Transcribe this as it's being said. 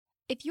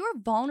If you're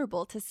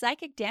vulnerable to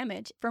psychic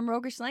damage from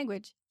roguish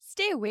language,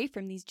 stay away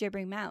from these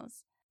gibbering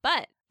mouths.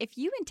 But if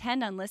you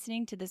intend on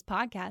listening to this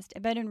podcast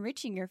about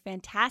enriching your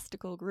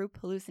fantastical group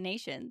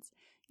hallucinations,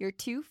 you're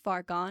too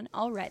far gone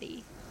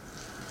already.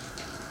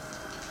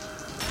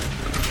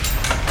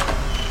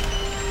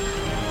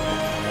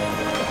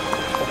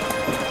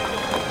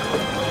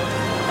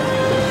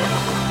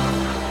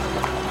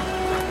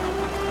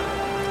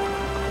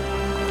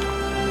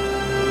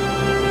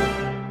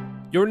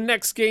 Your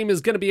next game is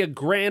going to be a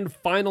grand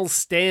final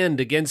stand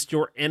against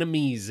your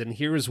enemies, and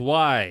here's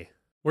why.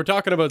 We're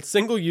talking about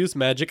single-use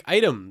magic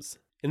items.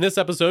 In this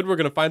episode, we're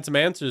going to find some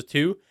answers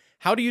to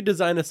how do you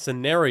design a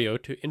scenario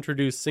to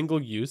introduce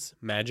single-use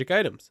magic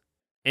items?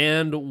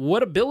 And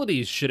what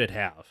abilities should it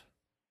have?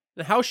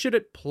 And how should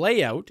it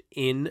play out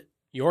in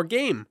your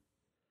game?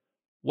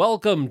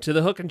 Welcome to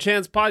the Hook and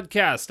Chance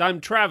podcast. I'm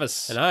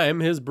Travis. And I'm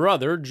his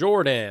brother,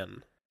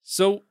 Jordan.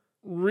 So,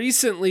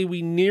 recently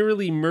we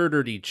nearly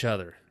murdered each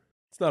other.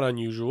 It's not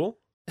unusual.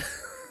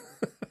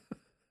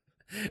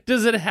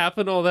 Does it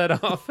happen all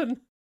that often?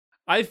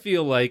 I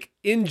feel like,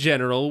 in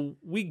general,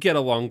 we get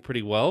along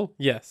pretty well.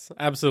 Yes,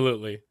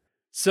 absolutely.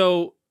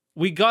 So,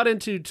 we got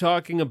into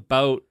talking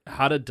about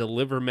how to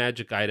deliver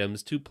magic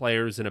items to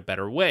players in a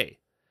better way.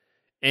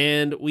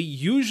 And we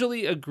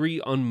usually agree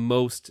on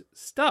most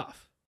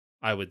stuff,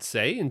 I would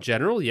say, in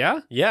general, yeah?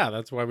 Yeah,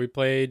 that's why we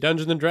play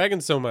Dungeons &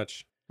 Dragons so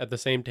much at the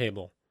same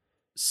table.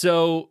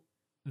 So,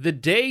 the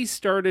day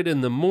started in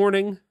the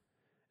morning,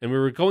 and we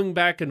were going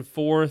back and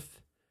forth,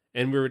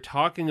 and we were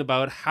talking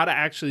about how to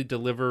actually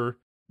deliver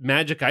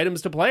magic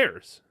items to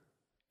players.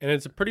 And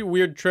it's a pretty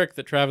weird trick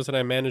that Travis and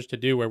I managed to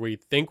do where we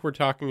think we're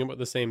talking about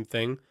the same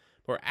thing,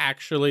 but we're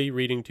actually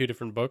reading two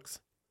different books.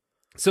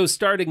 So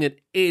starting at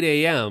 8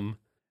 a.m.,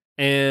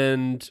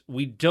 and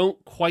we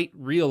don't quite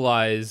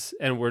realize,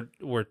 and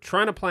we're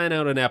trying to plan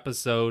out an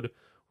episode,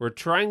 we're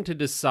trying to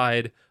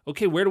decide,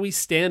 okay, where do we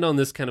stand on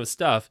this kind of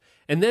stuff?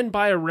 And then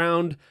by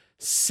around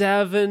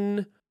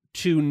 7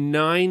 to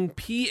 9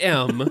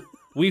 p.m.,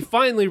 we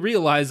finally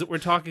realize that we're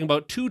talking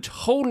about two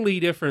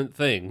totally different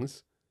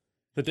things.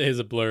 The day's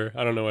a blur.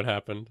 I don't know what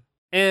happened.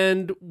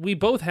 And we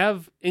both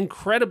have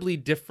incredibly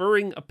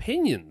differing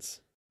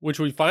opinions.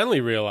 Which we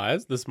finally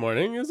realized this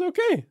morning is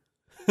okay.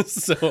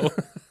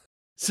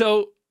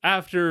 So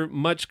after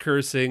much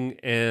cursing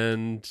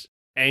and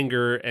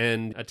anger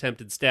and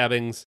attempted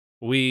stabbings,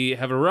 we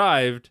have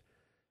arrived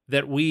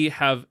that we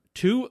have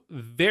two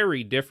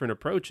very different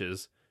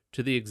approaches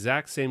to the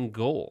exact same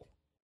goal.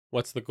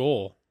 What's the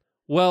goal?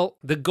 Well,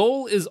 the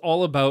goal is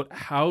all about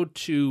how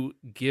to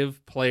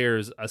give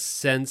players a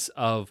sense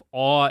of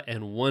awe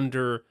and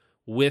wonder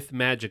with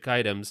magic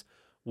items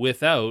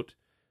without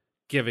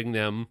giving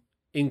them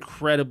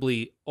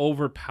incredibly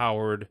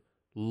overpowered,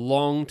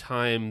 long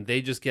time,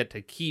 they just get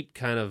to keep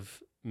kind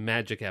of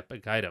magic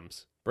epic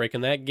items.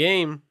 Breaking that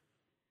game.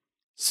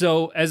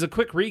 So, as a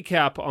quick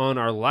recap on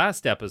our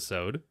last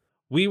episode,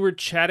 we were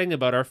chatting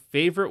about our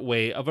favorite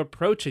way of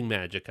approaching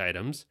magic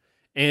items.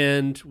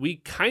 And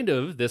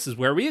this is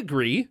where we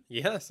agree.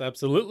 Yes,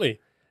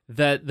 absolutely.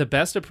 That the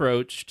best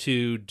approach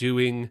to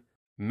doing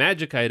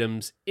magic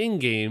items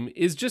in-game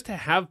is just to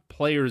have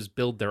players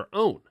build their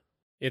own.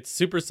 It's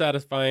super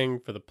satisfying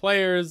for the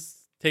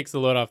players, takes the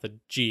load off the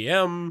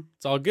GM,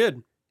 it's all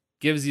good.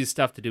 Gives you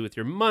stuff to do with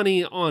your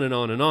money, on and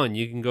on and on.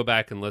 You can go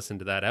back and listen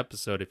to that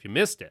episode if you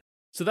missed it.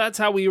 So that's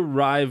how we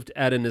arrived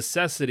at a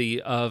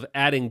necessity of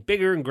adding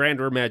bigger and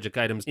grander magic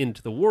items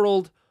into the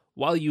world,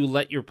 while you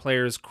let your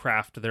players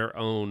craft their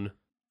own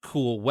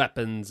cool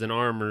weapons and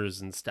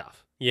armors and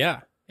stuff.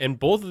 Yeah, and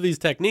both of these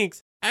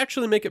techniques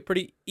actually make it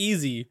pretty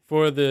easy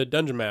for the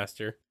Dungeon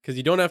Master, because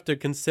you don't have to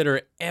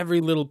consider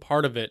every little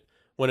part of it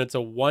when it's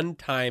a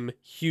one-time,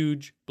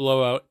 huge,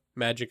 blowout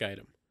magic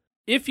item.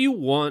 If you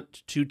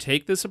want to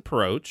take this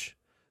approach,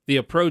 the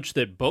approach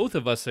that both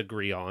of us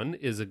agree on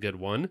is a good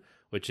one,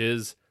 which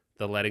is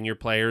the letting your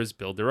players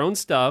build their own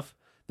stuff.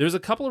 There's a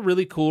couple of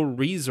really cool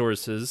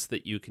resources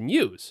that you can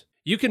use.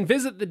 You can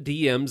visit the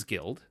DM's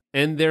Guild,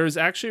 and there's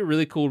actually a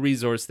really cool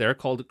resource there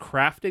called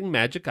Crafting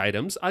Magic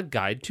Items, A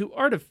Guide to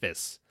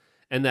Artifice.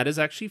 And that is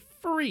actually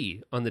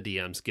free on the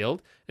DM's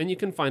Guild, and you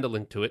can find a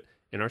link to it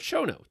in our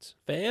show notes.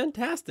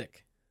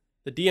 Fantastic.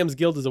 The DM's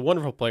Guild is a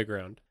wonderful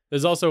playground.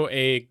 There's also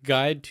a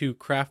guide to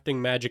crafting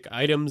magic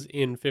items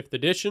in 5th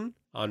edition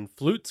on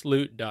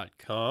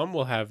flutesloot.com.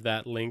 We'll have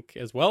that link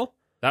as well.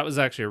 That was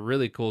actually a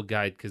really cool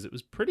guide because it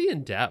was pretty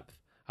in-depth.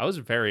 I was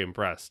very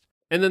impressed.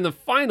 And then the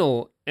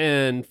final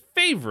and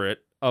favorite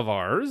of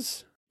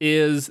ours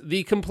is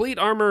the Complete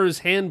Armorer's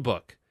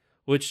Handbook,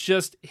 which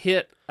just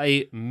hit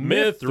a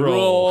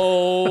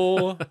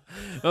Mithril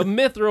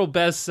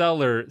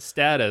bestseller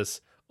status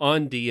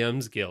on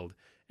DM's Guild.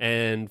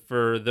 And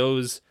for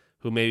those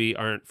who maybe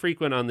aren't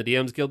frequent on the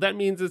DM's Guild, that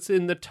means it's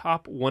in the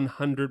top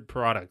 100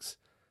 products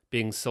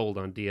being sold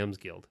on DM's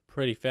Guild.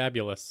 Pretty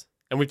fabulous.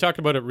 And we've talked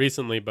about it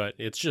recently, but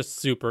it's just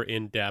super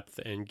in-depth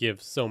and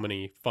gives so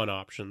many fun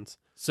options.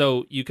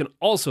 So you can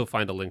also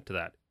find a link to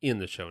that in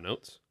the show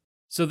notes.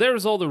 So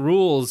there's all the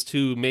rules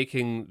to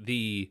making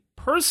the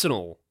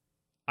personal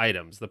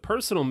items, the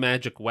personal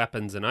magic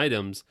weapons and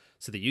items,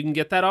 so that you can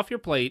get that off your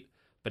plate.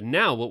 But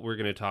now what we're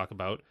going to talk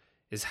about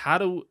is how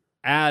to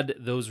add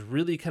those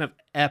really kind of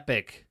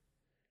epic,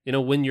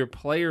 when your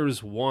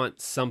players want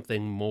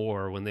something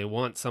more, when they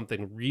want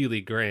something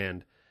really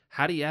grand,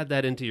 how do you add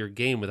that into your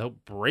game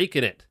without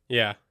breaking it?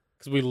 Yeah,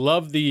 because we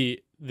love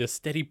the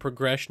steady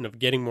progression of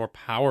getting more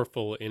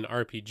powerful in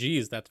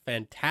RPGs. That's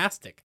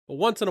fantastic. But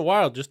once in a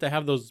while, just to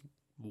have those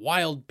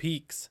wild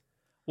peaks.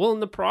 Well,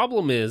 and the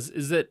problem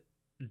is that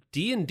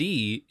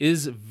D&D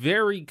is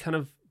very kind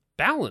of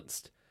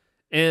balanced.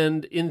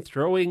 And in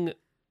throwing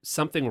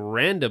something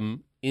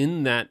random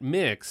in that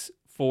mix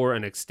for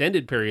an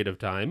extended period of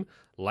time,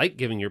 like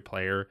giving your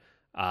player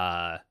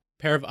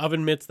pair of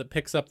oven mitts that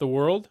picks up the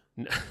world.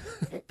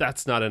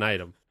 That's not an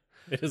item.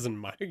 It isn't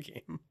my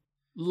game.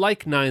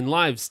 Like 9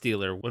 Lives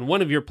Stealer, when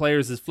one of your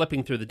players is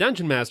flipping through the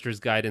Dungeon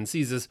Master's Guide and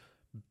sees this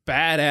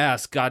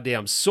badass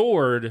goddamn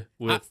sword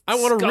with I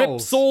want to rip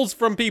skulls. souls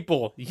from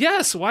people.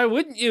 Yes, why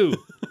wouldn't you?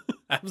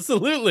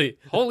 Absolutely.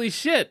 Holy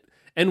shit.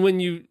 And when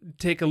you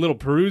take a little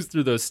peruse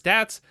through those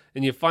stats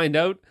and you find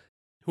out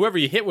whoever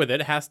you hit with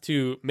it has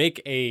to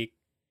make a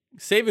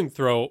saving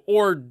throw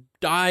or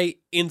die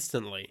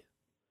instantly.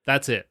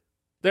 That's it.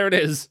 There it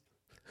is.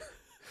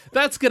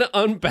 That's going to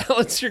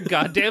unbalance your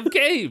goddamn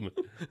game.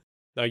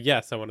 Now,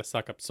 yes, I want to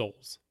suck up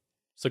souls.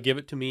 So give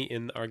it to me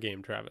in our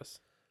game, Travis.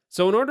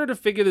 So in order to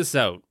figure this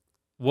out,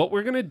 what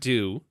we're going to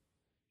do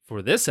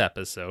for this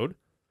episode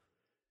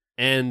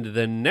and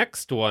the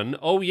next one,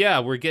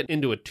 we're getting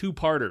into a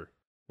 2-parter.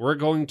 We're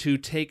going to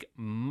take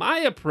my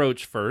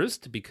approach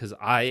first because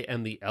I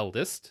am the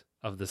eldest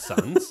of the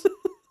sons.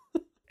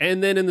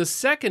 And then in the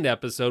second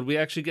episode, we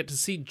actually get to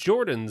see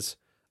Jordan's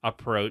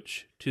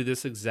approach to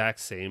this exact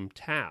same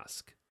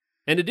task.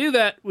 And to do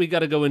that, we got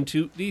to go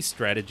into the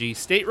strategy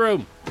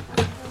stateroom.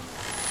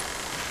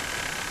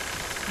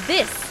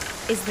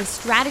 This is the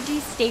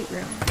strategy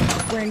stateroom,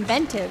 where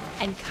inventive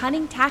and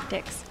cunning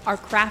tactics are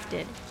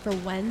crafted for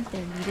when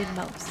they're needed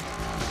most.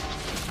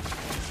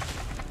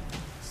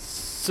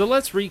 So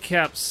let's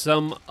recap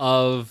some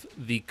of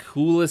the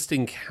coolest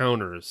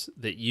encounters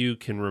that you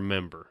can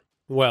remember.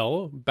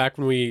 Well, back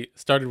when we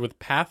started with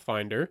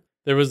Pathfinder,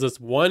 there was this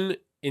one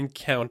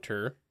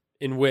encounter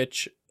in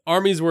which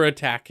armies were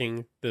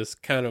attacking this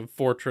kind of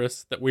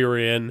fortress that we were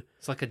in.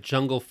 It's like a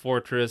jungle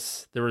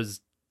fortress. There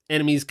was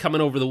enemies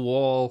coming over the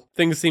wall.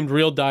 Things seemed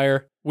real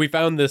dire. We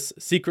found this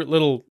secret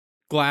little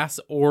glass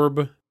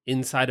orb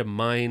inside a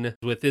mine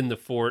within the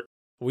fort.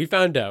 We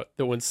found out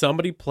that when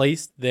somebody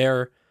placed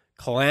their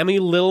clammy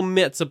little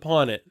mitts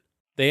upon it,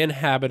 they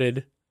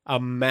inhabited a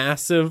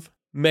massive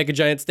mega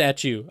giant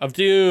statue of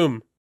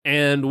Doom.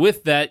 And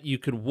with that, you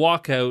could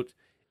walk out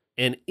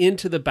and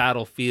into the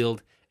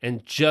battlefield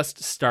and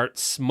just start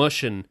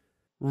smushing.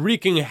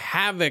 Wreaking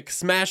havoc,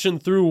 smashing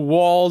through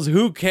walls.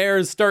 Who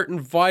cares?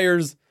 Starting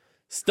fires.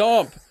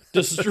 Stomp.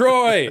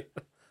 Destroy.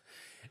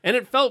 And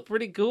it felt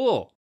pretty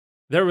cool.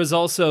 There was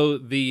also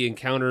the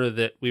encounter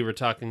that we were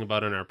talking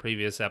about in our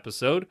previous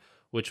episode,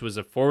 which was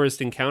a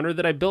forest encounter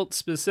that I built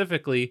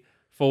specifically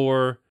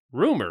for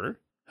Rumor,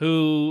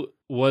 who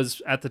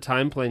was at the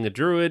time playing a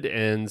druid,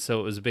 and so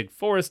it was a big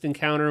forest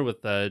encounter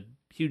with a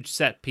huge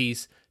set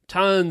piece,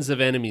 tons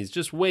of enemies,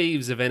 just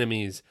waves of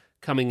enemies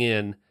coming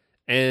in,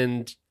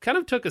 and kind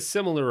of took a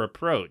similar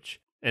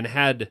approach and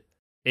had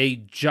a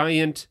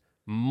giant,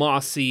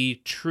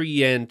 mossy,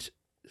 treant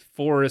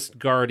forest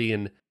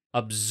guardian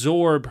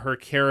absorb her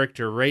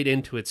character right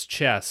into its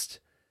chest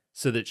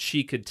so that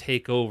she could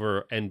take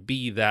over and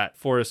be that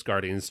forest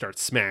guardian and start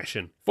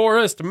smashing.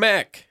 Forest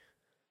mech.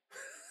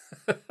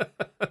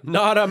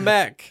 Not a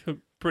mech.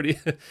 Pretty,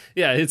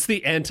 yeah, it's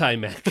the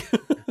anti-mech.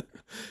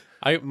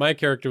 My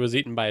character was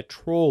eaten by a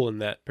troll in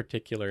that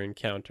particular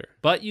encounter.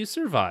 But you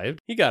survived.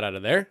 He got out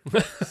of there.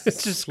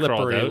 It's just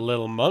slippery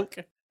little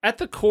monk. At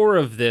the core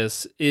of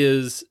this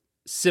is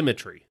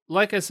symmetry.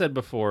 Like I said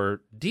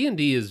before,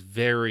 D&D is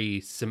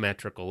very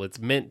symmetrical. It's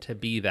meant to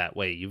be that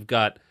way. You've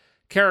got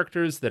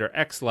characters that are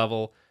X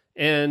level,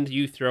 and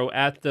you throw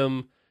at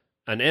them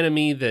an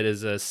enemy that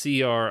is a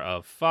CR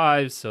of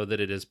 5 so that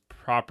it is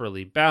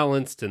properly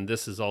balanced, and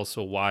this is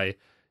also why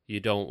you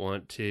don't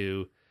want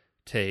to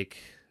take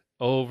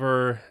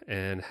over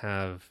and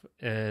have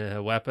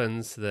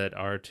weapons that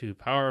are too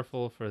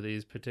powerful for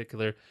these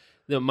particular...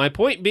 My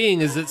point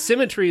being is that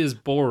symmetry is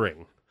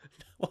boring.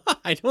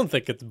 I don't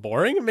think it's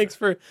boring. It makes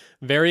for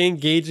very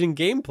engaging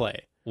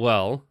gameplay.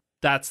 Well,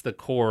 that's the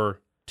core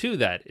to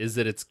that, is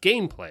that it's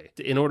gameplay.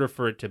 In order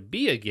for it to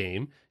be a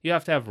game, you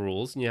have to have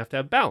rules and you have to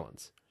have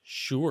balance.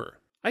 Sure.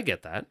 I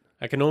get that.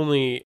 I can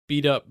only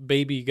beat up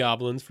baby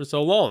goblins for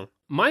so long.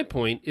 My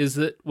point is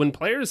that when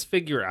players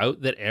figure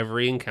out that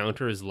every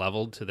encounter is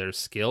leveled to their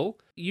skill,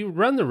 you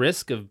run the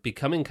risk of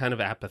becoming kind of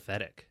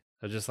apathetic.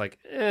 Of just like,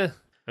 I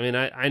mean,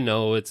 I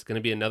know it's going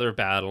to be another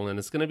battle and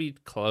it's going to be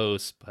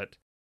close, but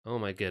oh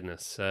my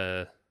goodness,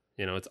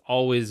 it's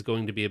always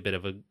going to be a bit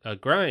of a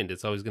grind.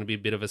 It's always going to be a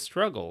bit of a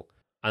struggle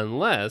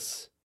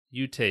unless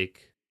you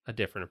take a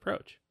different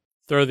approach.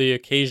 Throw the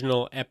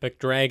occasional epic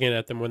dragon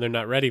at them when they're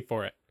not ready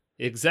for it.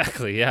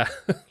 Exactly, yeah.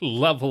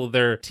 Level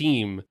their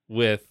team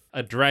with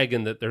a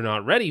dragon that they're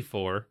not ready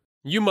for.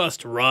 You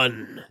must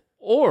run.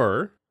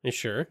 Or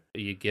Sure.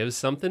 you give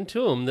something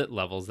to them that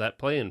levels that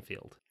playing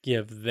field.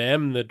 Give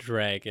them the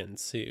dragon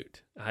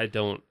suit. I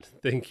don't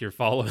think you're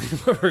following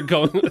where we're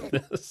going with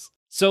this.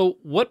 So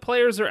what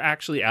players are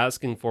actually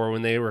asking for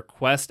when they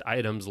request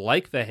items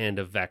like the Hand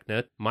of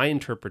Vecna, my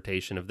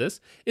interpretation of this,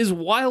 is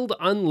wild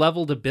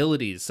unleveled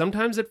abilities.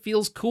 Sometimes it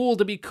feels cool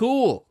to be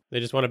cool. They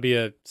just want to be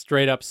a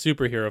straight-up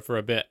superhero for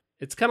a bit.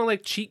 It's kind of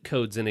like cheat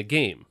codes in a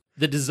game.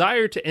 The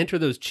desire to enter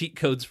those cheat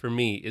codes for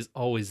me is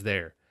always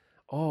there.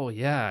 Oh,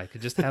 yeah, I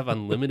could just have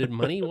unlimited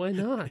money. Why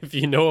not? If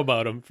you know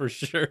about them, for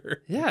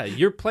sure. Yeah,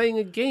 you're playing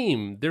a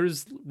game.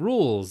 There's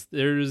rules.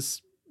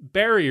 There's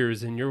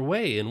barriers in your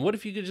way. And what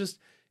if you could just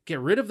get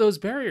rid of those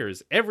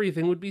barriers?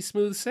 Everything would be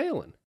smooth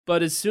sailing.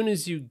 But as soon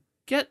as you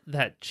get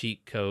that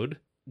cheat code,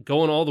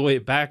 going all the way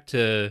back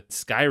to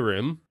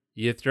Skyrim,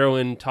 you throw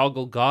in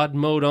toggle God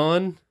mode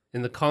on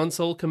in the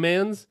console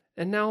commands,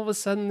 and now all of a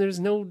sudden there's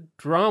no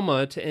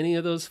drama to any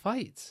of those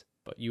fights.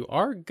 But you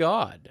are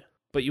God.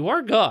 But you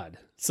are God.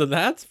 So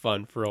that's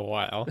fun for a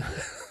while.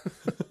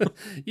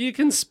 You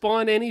can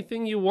spawn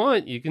anything you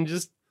want. You can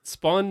just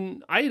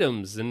spawn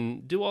items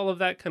and do all of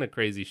that kind of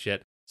crazy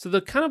shit. So the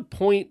kind of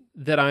point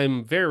that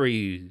I'm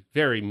very,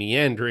 very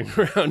meandering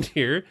around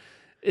here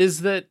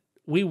is that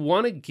we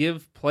want to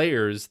give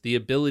players the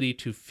ability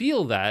to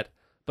feel that,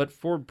 but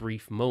for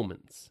brief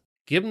moments.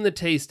 Give them the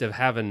taste of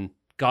having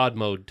God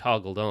mode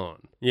toggled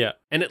on. Yeah.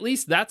 And at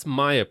least that's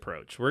my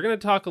approach. We're going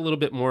to talk a little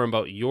bit more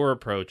about your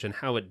approach and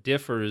how it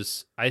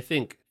differs, I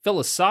think,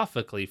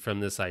 philosophically from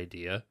this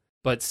idea,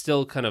 but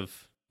still kind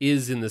of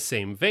is in the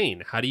same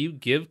vein. How do you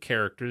give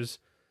characters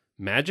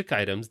magic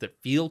items that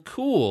feel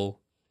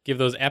cool? Give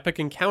those epic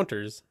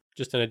encounters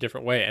just in a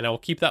different way. And I will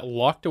keep that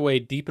locked away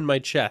deep in my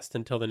chest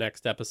until the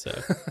next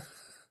episode.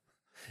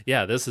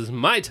 Yeah, this is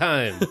my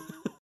time.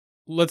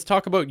 Let's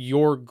talk about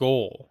your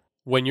goal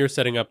when you're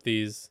setting up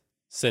these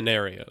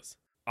scenarios.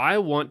 I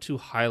want to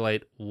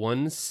highlight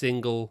one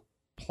single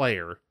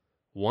player,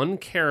 one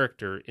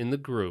character in the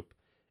group,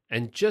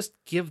 and just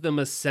give them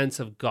a sense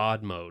of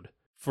God mode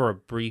for a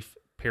brief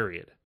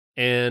period.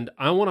 And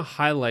I want to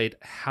highlight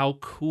how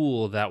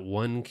cool that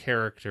one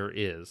character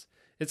is.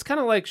 It's kind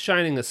of like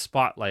shining a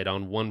spotlight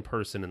on one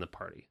person in the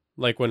party.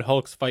 Like when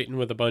Hulk's fighting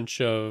with a bunch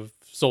of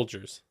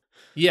soldiers.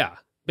 Yeah,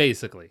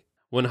 basically.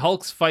 When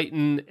Hulk's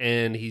fighting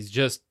and he's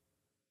just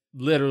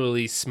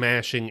literally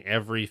smashing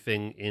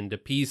everything into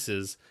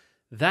pieces,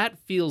 that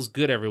feels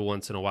good every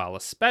once in a while,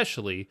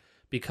 especially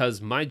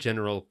because my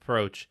general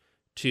approach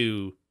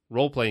to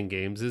role-playing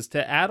games is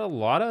to add a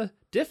lot of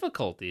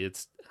difficulty.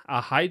 It's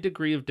a high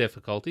degree of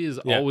difficulty is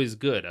always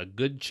good. A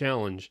good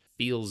challenge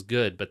feels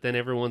good, but then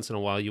every once in a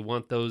while you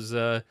want those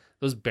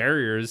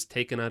barriers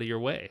taken out of your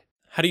way.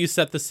 How do you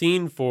set the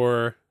scene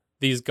for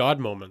these God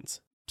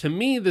moments? To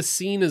me, the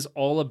scene is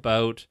all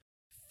about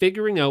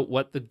figuring out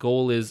what the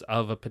goal is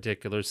of a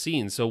particular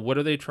scene. So what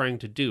are they trying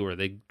to do? Are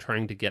they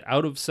trying to get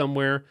out of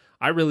somewhere?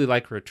 I really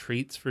like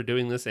retreats for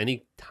doing this.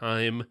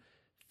 Anytime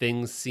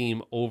things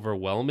seem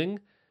overwhelming,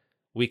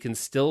 we can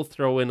still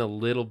throw in a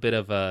little bit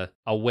of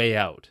a way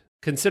out.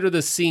 Consider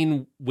the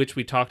scene which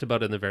we talked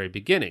about in the very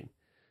beginning.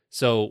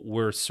 So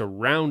we're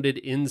surrounded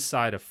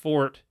inside a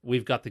fort.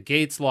 We've got the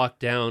gates locked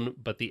down,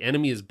 but the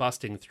enemy is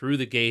busting through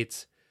the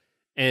gates.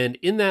 And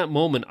in that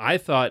moment, I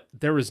thought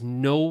there is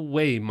no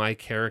way my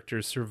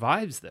character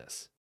survives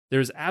this.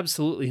 There's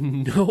absolutely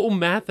no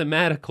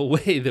mathematical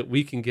way that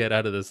we can get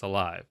out of this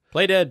alive.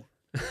 Play dead.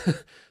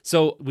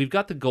 So we've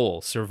got the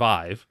goal,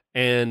 survive,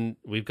 and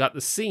we've got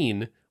the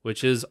scene,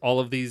 which is all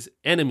of these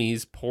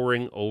enemies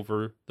pouring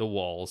over the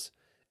walls.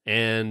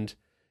 And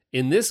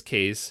in this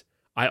case,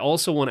 I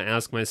also want to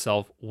ask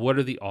myself, what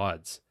are the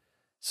odds?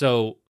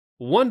 So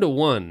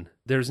 1-to-1,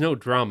 there's no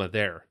drama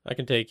there. I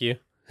can take you.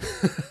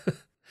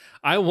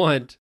 I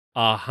want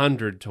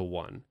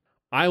 100-to-1.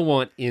 I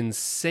want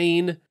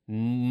insane,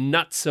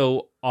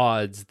 nutso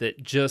odds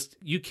that just,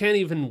 you can't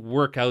even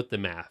work out the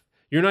math.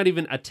 You're not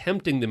even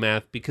attempting the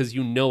math because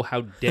you know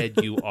how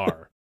dead you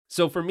are.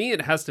 So for me,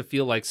 it has to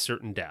feel like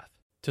certain death.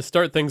 To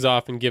start things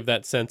off and give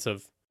that sense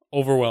of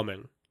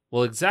overwhelming.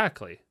 Well,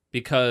 exactly.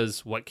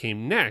 Because what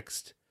came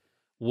next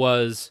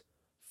was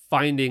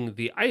finding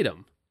the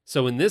item.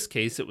 So in this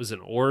case, it was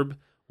an orb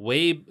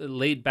way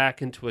laid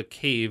back into a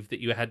cave that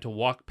you had to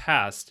walk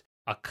past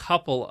a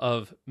couple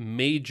of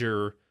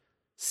major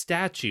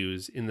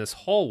statues in this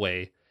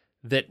hallway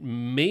that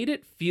made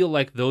it feel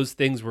like those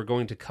things were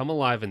going to come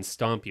alive and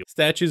stomp you.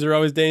 Statues are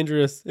always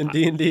dangerous in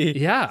D&D.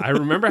 Yeah, I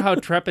remember how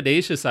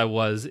trepidatious I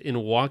was in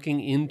walking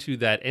into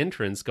that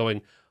entrance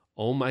going,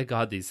 oh my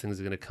God, these things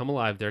are going to come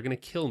alive. They're going to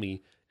kill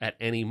me at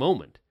any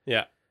moment.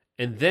 Yeah.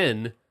 And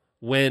then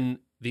when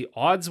the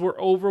odds were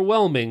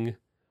overwhelming,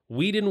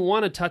 we didn't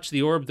want to touch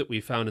the orb that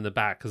we found in the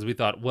back because we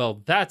thought,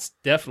 well, that's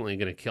definitely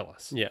going to kill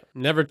us. Yeah.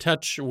 Never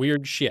touch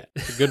weird shit.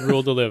 It's a good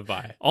rule to live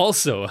by.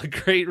 Also, a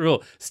great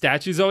rule.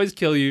 Statues always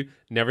kill you.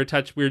 Never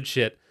touch weird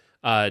shit.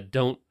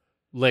 Don't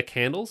lick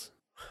handles.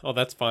 Oh,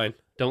 that's fine.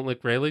 Don't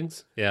lick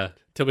railings? Yeah.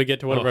 Till we get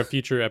to one of Oh. our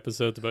future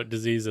episodes about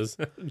diseases.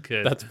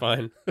 Good. That's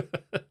fine.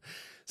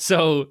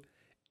 So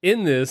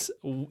in this,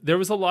 there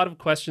was a lot of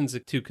questions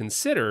to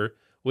consider,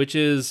 which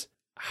is,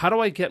 how do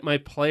I get my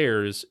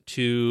players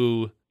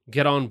to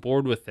get on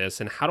board with this?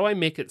 And how do I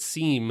make it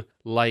seem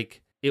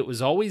like it was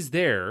always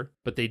there,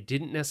 but they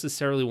didn't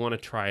necessarily want to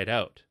try it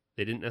out?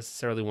 They didn't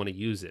necessarily want to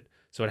use it.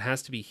 So it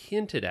has to be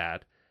hinted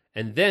at.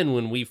 And then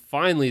when we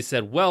finally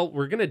said, well,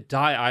 we're going to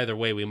die either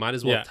way, we might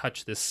as well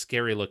touch this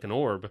scary looking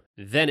orb,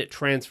 then it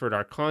transferred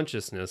our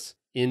consciousness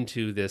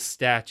into this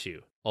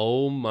statue.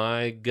 Oh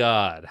my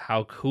God,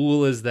 how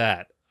cool is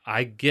that?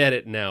 I get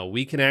it now.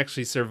 We can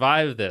actually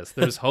survive this.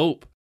 There's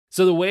hope.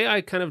 So the way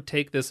I kind of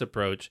take this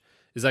approach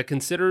is I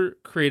consider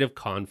creative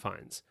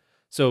confines.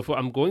 So if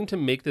I'm going to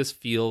make this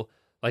feel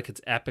like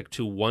it's epic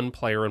to one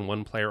player and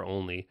one player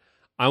only,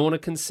 I want to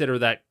consider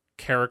that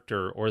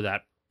character or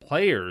that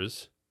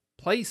player's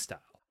play style.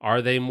 Are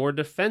they more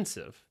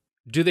defensive?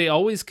 Do they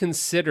always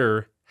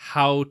consider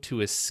how to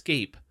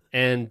escape?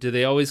 And do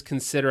they always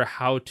consider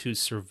how to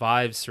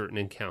survive certain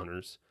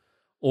encounters?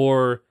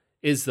 Or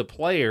is the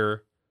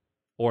player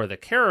or the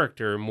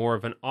character more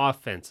of an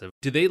offensive?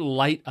 Do they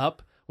light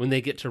up when they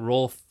get to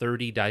roll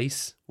 30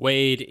 dice?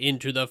 Wade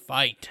into the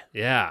fight.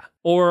 Yeah.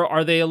 Or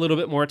are they a little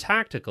bit more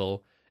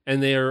tactical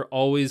and they are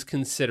always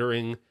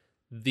considering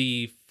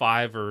the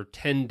 5 or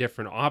 10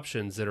 different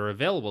options that are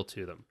available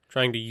to them?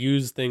 Trying to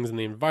use things in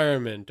the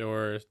environment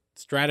or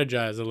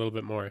strategize a little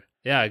bit more.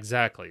 Yeah,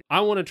 exactly.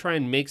 I want to try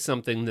and make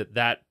something that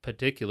that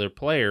particular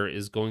player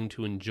is going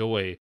to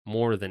enjoy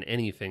more than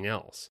anything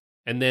else.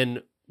 And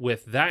then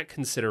with that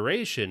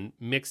consideration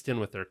mixed in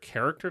with their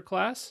character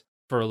class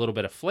for a little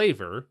bit of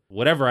flavor,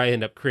 whatever I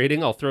end up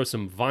creating, I'll throw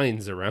some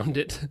vines around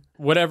it.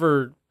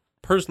 Whatever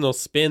personal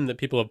spin that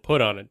people have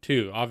put on it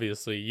too.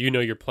 Obviously, you know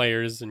your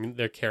players and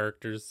their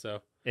characters,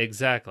 so.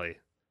 Exactly.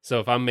 So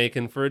if I'm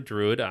making for a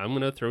druid, I'm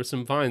going to throw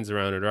some vines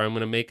around it, or I'm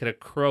going to make it a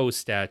crow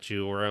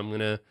statue, or I'm going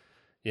to,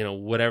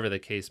 whatever the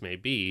case may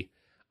be,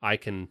 I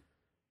can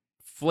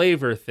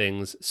flavor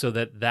things so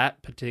that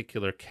that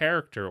particular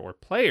character or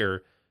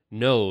player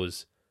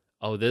knows,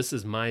 oh, this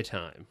is my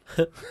time.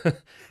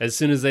 As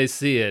soon as they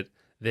see it,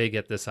 they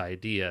get this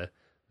idea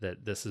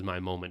that this is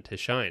my moment to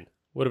shine.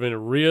 Would have been a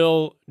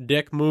real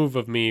dick move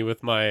of me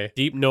with my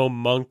Deep Gnome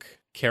Monk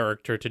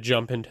character to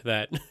jump into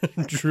that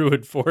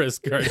Druid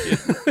Forest Guardian.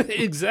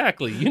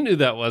 Exactly. You knew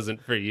that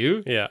wasn't for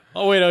you. Yeah.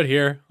 I'll wait out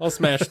here. I'll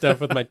smash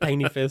stuff with my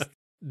tiny fist.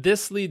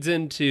 This leads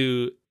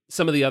into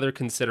some of the other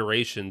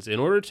considerations. In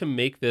order to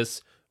make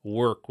this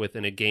work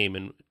within a game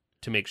and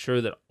to make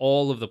sure that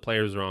all of the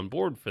players are on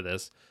board for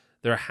this,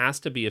 there has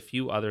to be a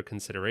few other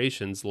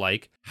considerations,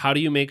 like how do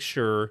you make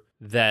sure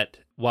that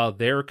while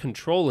they're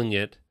controlling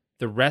it,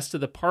 the rest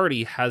of the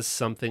party has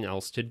something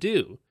else to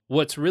do?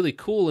 What's really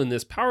cool in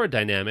this power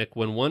dynamic,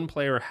 when one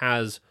player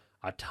has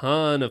a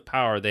ton of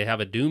power, they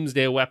have a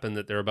doomsday weapon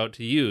that they're about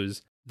to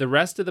use, the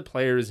rest of the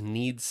players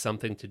need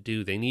something to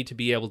do. They need to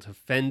be able to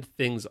fend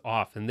things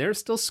off, and they're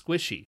still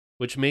squishy,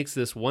 which makes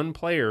this one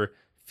player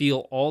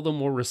feel all the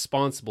more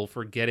responsible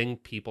for getting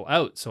people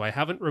out. So I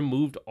haven't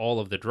removed all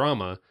of the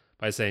drama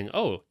by saying,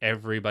 oh,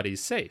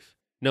 everybody's safe.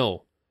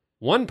 No,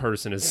 one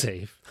person is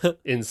safe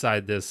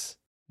inside this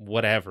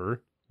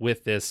whatever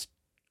with this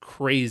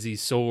crazy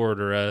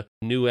sword or a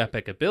new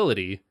epic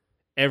ability.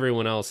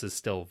 Everyone else is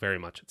still very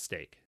much at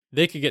stake.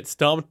 They could get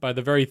stomped by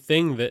the very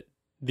thing that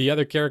the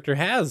other character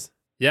has.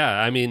 Yeah,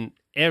 I mean,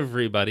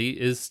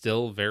 everybody is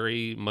still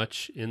very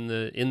much in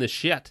the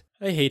shit.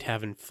 I hate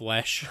having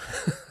flesh.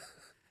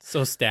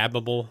 So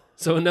stabbable.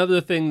 So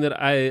another thing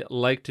that I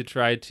like to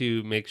try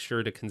to make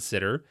sure to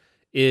consider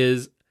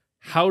is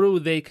how do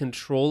they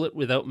control it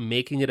without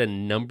making it a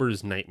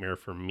numbers nightmare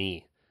for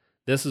me?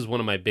 This is one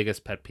of my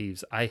biggest pet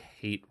peeves. I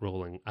hate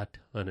rolling a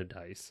ton of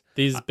dice.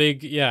 These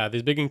big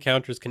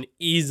encounters can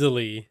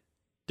easily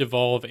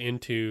devolve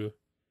into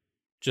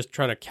just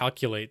trying to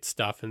calculate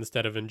stuff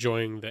instead of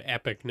enjoying the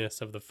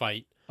epicness of the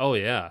fight. Oh,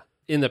 yeah.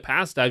 In the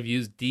past, I've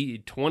used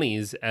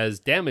D20s as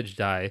damage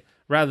die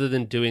rather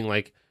than doing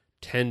like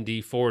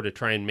 10d4 to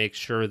try and make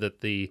sure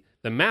that the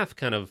math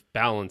kind of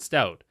balanced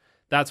out.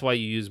 That's why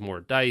you use more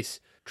dice,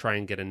 try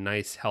and get a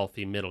nice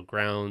healthy middle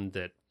ground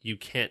that you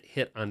can't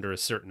hit under a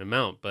certain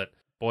amount. But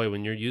boy,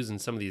 when you're using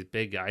some of these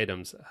big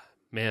items,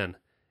 man,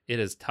 it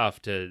is tough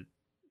to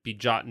be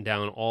jotting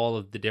down all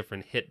of the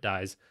different hit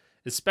dies,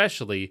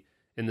 especially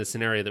in the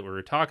scenario that we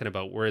were talking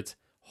about where it's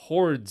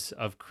hordes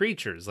of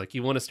creatures. Like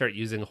you want to start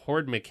using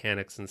horde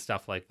mechanics and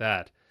stuff like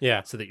that.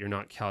 Yeah. So that you're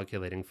not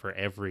calculating for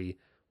every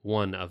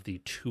one of the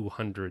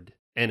 200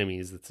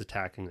 enemies that's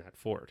attacking that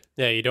fort.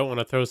 Yeah, you don't want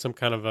to throw some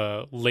kind of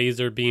a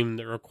laser beam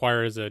that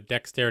requires a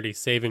dexterity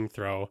saving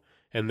throw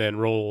and then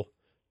roll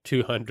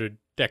 200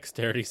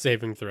 dexterity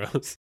saving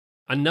throws.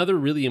 Another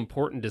really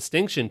important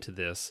distinction to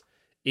this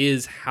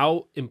is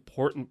how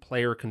important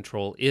player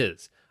control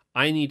is.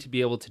 I need to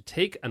be able to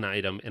take an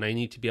item and I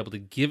need to be able to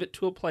give it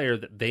to a player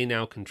that they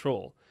now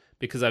control,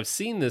 because I've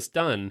seen this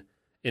done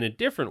in a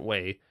different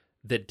way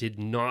that did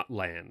not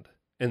land.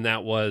 And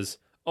that was,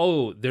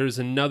 oh, there's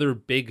another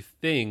big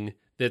thing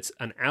that's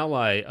an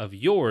ally of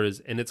yours,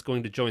 and it's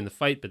going to join the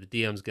fight, but the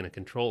DM's going to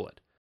control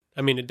it.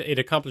 I mean, it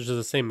accomplishes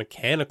the same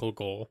mechanical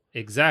goal,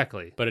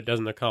 Exactly. but it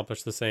doesn't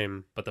accomplish the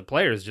same. But the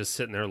player's just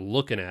sitting there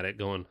looking at it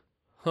going,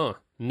 huh,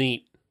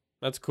 neat.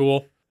 That's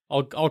cool.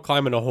 I'll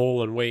climb in a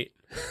hole and wait.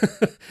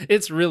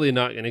 It's really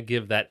not going to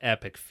give that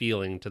epic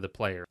feeling to the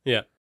player.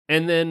 Yeah.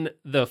 And then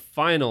the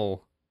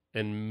final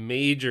and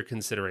major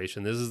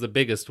consideration, this is the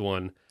biggest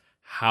one,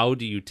 how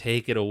do you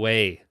take it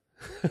away?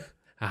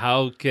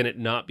 How can it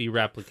not be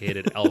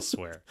replicated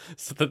elsewhere?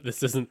 So that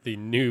this isn't the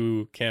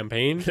new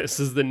campaign. This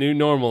is the new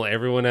normal.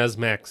 Everyone has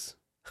mechs.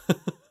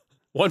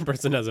 One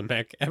person has a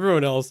mech.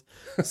 Everyone else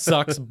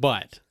sucks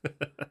butt.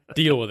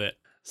 Deal with it.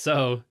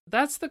 So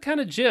that's the kind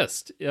of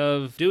gist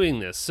of doing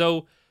this.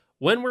 So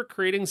when we're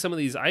creating some of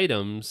these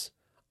items,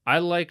 I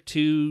like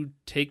to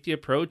take the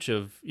approach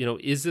of,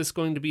 is this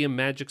going to be a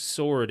magic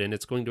sword and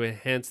it's going to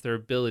enhance their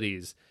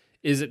abilities?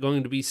 Is it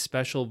going to be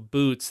special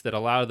boots that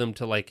allow them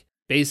to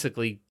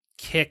basically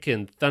kick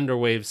and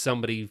thunderwave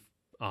somebody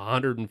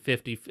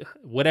 150,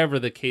 whatever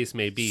the case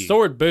may be?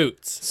 Sword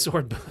boots.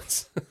 Sword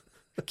boots.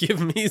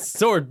 Give me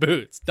sword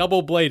boots.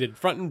 Double bladed,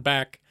 front and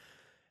back.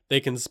 They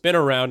can spin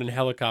around and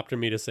helicopter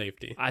me to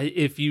safety.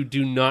 If you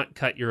do not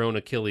cut your own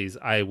Achilles,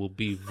 I will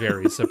be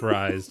very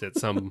surprised at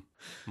some.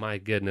 My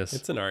goodness.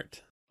 It's an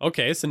art.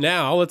 Okay, so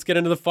now let's get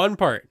into the fun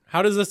part.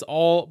 How does this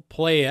all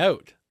play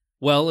out?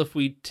 Well, if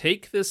we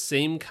take this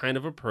same kind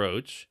of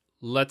approach,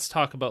 let's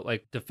talk about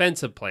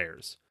defensive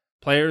players.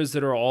 Players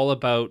that are all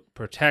about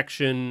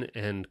protection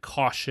and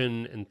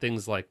caution and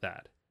things like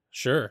that.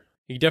 Sure.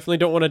 You definitely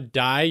don't want to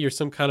die. You're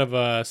some kind of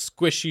a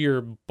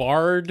squishier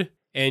bard,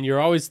 and you're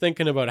always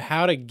thinking about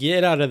how to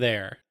get out of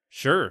there.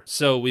 Sure.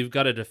 So we've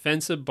got a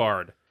defensive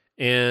bard.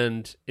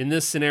 And in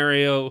this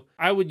scenario,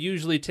 I would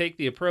usually take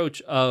the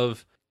approach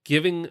of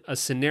giving a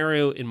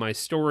scenario in my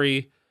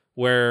story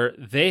where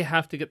they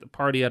have to get the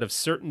party out of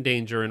certain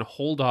danger and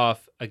hold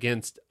off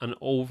against an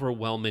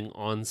overwhelming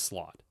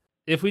onslaught.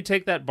 If we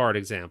take that bard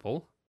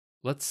example,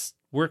 let's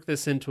work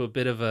this into a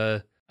bit of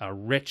a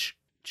rich,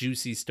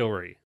 juicy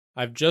story.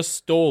 I've just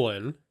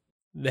stolen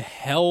the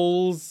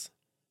Hell's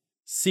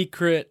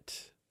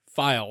Secret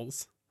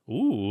files.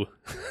 Ooh,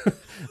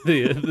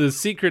 the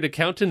secret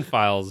accountant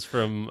files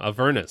from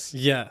Avernus.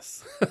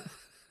 Yes.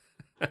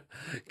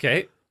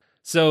 Okay,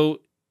 so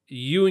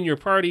you and your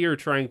party are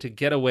trying to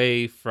get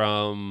away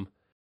from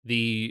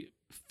the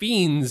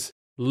fiends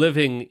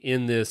living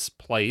in this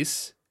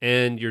place,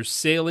 and you're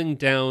sailing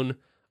down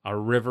a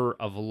river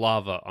of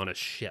lava on a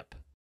ship.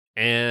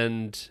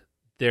 And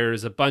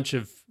there's a bunch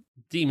of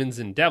demons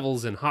and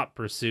devils in hot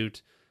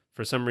pursuit.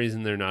 For some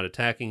reason, they're not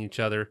attacking each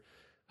other.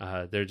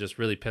 They're just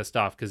really pissed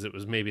off because it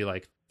was maybe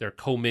they're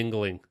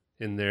commingling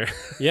in their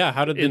yeah.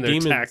 How did the in their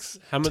demons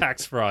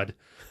tax fraud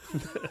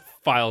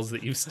files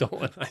that you've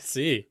stolen? I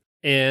see.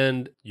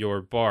 And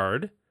your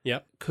bard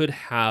could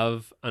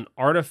have an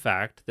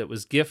artifact that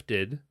was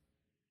gifted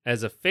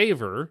as a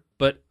favor,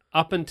 but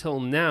up until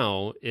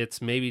now,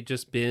 it's maybe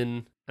just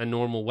been a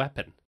normal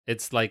weapon.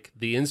 It's like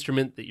the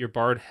instrument that your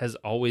bard has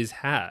always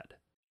had.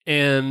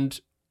 And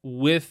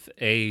with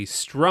a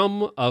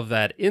strum of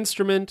that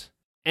instrument,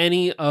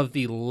 any of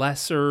the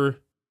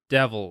lesser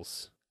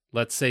devils,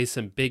 let's say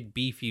some big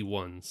beefy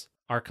ones,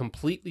 are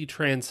completely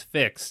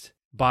transfixed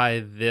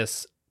by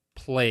this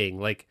playing.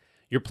 Like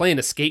you're playing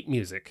escape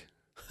music.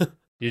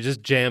 You're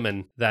just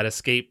jamming that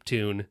escape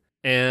tune.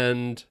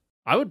 And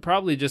I would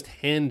probably just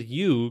hand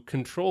you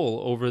control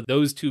over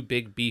those two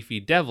big beefy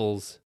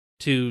devils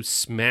to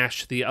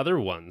smash the other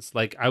ones.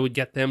 Like I would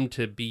get them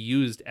to be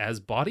used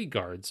as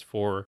bodyguards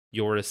for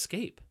your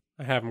escape.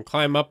 I have them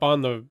climb up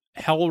on the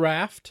hell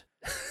raft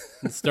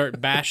and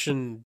start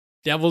bashing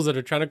devils that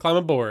are trying to climb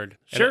aboard.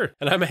 Sure.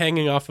 And I'm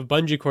hanging off of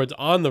bungee cords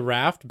on the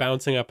raft,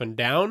 bouncing up and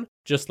down,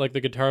 just like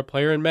the guitar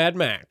player in Mad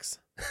Max.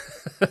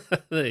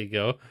 There you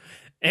go.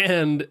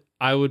 And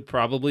I would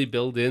probably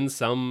build in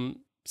something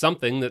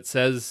that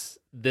says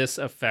this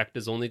effect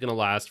is only going to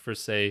last for,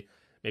 say,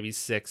 maybe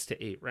 6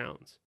 to 8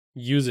 rounds.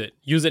 Use it.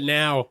 Use it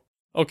now.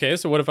 Okay,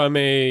 so what if I'm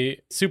a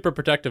super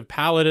protective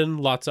paladin,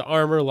 lots of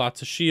armor,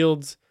 lots of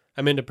shields.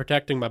 I'm into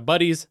protecting my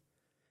buddies,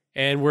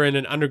 and we're in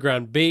an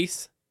underground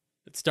base.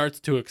 It starts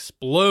to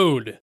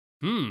explode.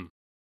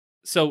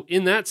 So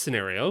in that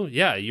scenario,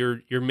 yeah,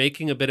 you're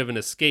making a bit of an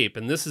escape,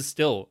 and this is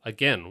still,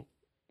 again,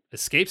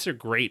 escapes are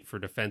great for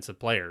defensive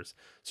players.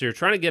 So you're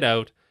trying to get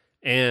out,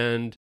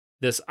 and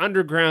this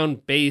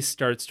underground base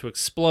starts to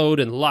explode,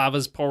 and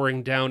lava's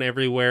pouring down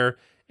everywhere,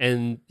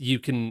 and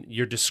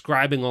you're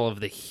describing all of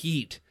the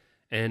heat,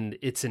 and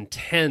it's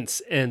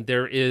intense, and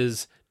there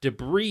is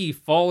debris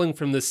falling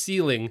from the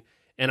ceiling,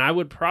 and I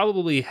would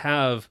probably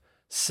have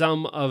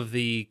some of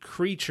the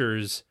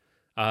creatures,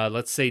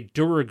 let's say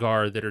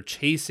Duragar, that are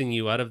chasing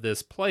you out of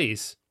this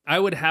place, I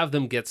would have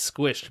them get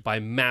squished by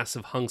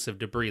massive hunks of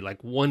debris,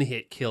 like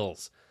one-hit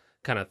kills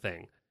kind of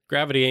thing.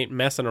 Gravity ain't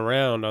messing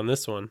around on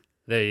this one.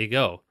 There you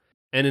go.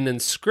 And an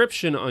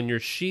inscription on your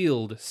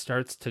shield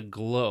starts to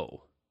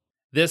glow.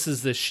 This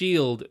is the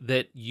shield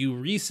that you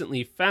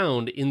recently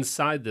found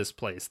inside this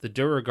place. The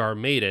Duragar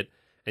made it,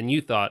 and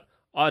you thought,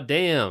 "Aw,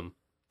 damn,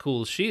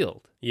 cool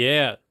shield.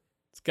 Yeah.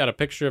 It's got a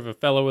picture of a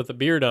fellow with a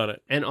beard on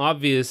it. And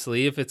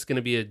obviously, if it's going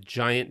to be a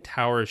giant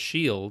tower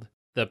shield,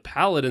 the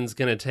paladin's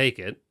going to take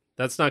it.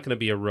 That's not going to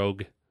be a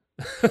rogue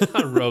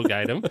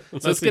item.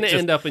 So it's going to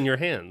end up in your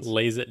hands.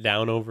 Lays it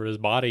down over his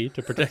body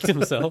to protect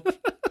himself.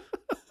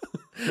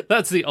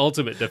 That's the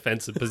ultimate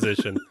defensive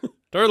position.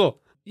 Turtle.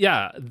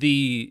 Yeah,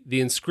 the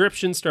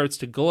inscription starts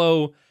to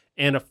glow,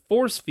 and a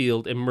force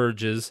field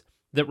emerges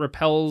that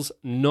repels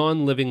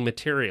non-living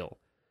material.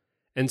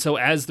 And so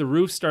as the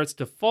roof starts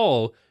to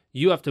fall,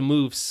 you have to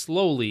move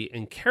slowly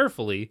and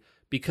carefully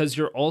because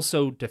you're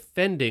also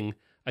defending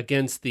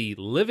against the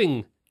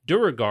living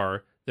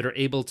Duergar that are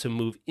able to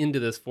move into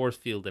this force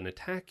field and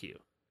attack you.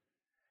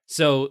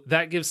 So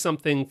that gives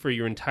something for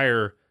your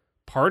entire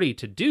party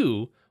to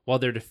do while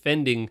they're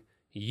defending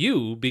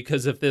you,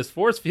 because if this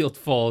force field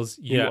falls,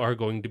 you are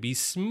going to be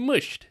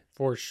smushed.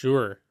 For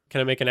sure.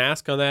 Can I make an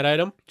ask on that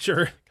item?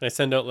 Sure. Can I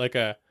send out like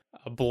a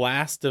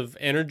blast of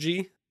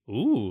energy?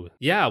 Ooh.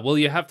 Yeah, well,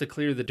 you have to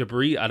clear the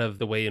debris out of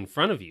the way in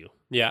front of you.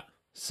 Yeah.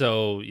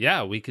 So,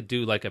 yeah, we could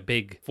do like a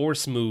big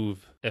force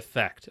move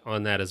effect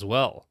on that as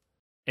well.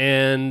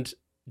 And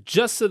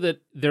just so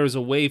that there's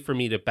a way for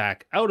me to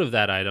back out of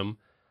that item,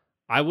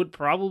 I would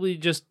probably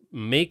just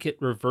make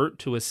it revert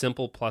to a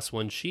simple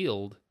 +1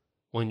 shield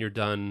when you're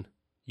done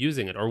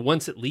using it. Or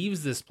once it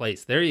leaves this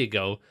place, there you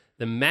go.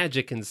 The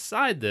magic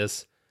inside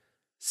this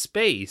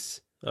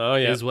space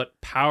is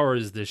what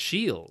powers the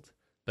shield.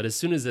 But as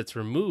soon as it's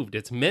removed,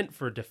 it's meant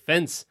for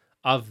defense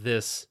of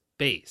this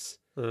base.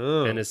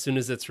 Oh. And as soon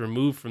as it's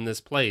removed from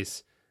this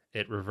place,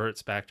 it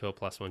reverts back to a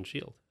 +1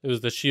 shield. It was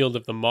the shield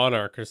of the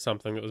monarch or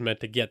something that was meant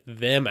to get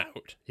them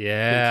out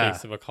Yeah. in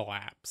case of a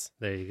collapse.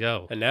 There you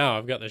go. And now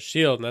I've got the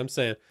shield, and I'm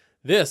saying,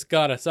 this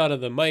got us out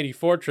of the mighty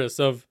fortress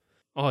of...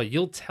 Oh,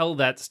 you'll tell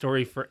that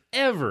story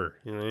forever.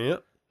 Yeah.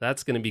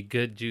 That's going to be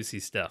good, juicy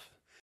stuff.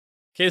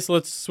 Okay, so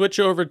let's switch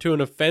over to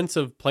an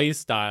offensive play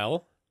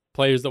style.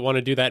 Players that want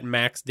to do that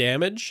max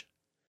damage.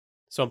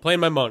 So I'm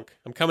playing my monk.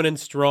 I'm coming in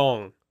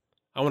strong.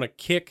 I want to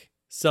kick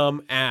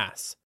some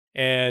ass.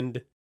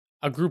 And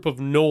a group of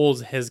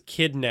gnolls has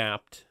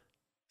kidnapped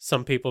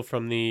some people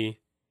from the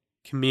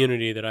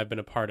community that I've been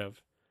a part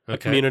of. A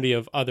community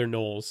of other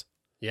gnolls.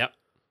 Yep.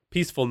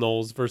 Peaceful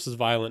gnolls versus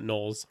violent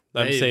gnolls.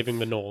 I'm saving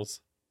the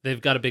gnolls.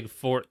 They've got a big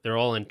fort. They're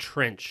all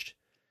entrenched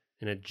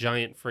in a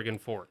giant friggin'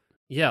 fort.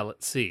 Yeah,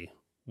 let's see.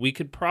 We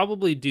could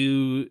probably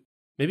do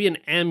maybe an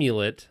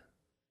amulet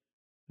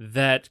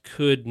that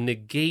could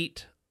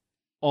negate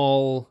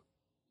all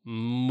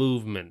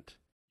movement.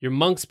 Your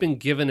monk's been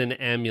given an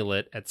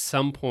amulet at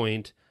some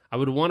point. I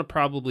would want to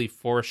probably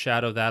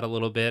foreshadow that a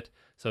little bit.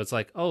 So it's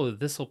like, oh,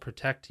 this will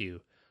protect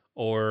you.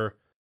 Or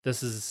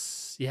this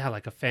is,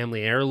 like a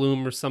family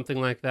heirloom or something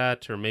like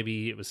that. Or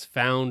maybe it was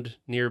found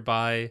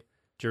nearby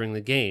during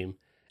the game.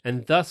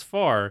 And thus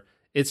far,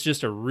 it's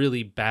just a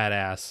really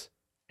badass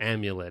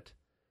amulet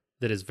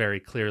that is very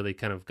clearly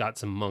kind of got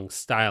some monk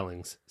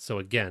stylings. So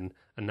again,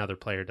 another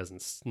player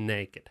doesn't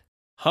snake it.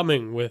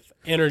 Humming with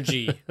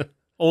energy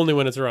only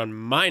when it's around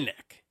my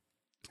neck.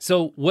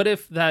 So what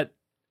if that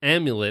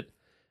amulet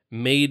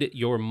made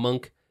your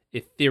monk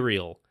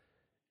ethereal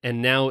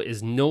and now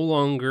is no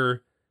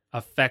longer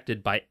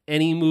affected by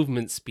any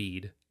movement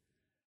speed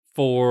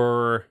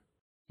for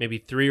maybe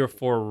 3 or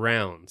 4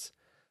 rounds?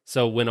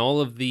 So when all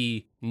of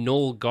the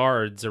gnoll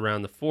guards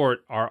around the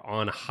fort are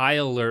on high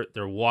alert,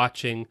 they're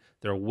watching,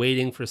 they're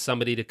waiting for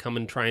somebody to come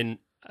and try and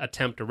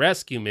attempt a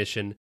rescue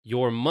mission,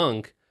 your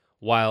monk,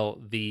 while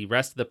the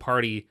rest of the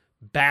party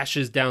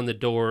bashes down the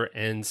door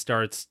and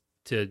starts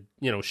to,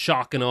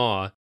 shock and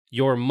awe,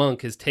 your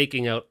monk is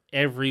taking out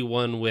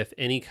everyone with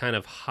any kind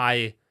of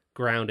high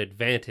ground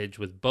advantage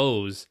with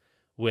bows,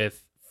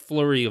 with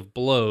flurry of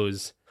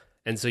blows,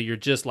 and so you're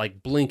just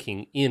like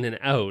blinking in and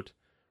out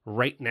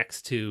right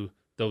next to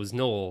those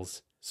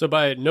gnolls. So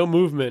by no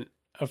movement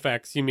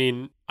effects, you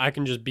mean I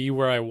can just be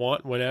where I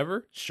want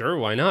whenever? Sure,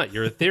 why not?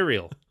 You're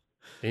ethereal.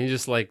 And you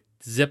just like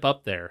zip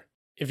up there.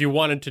 If you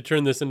wanted to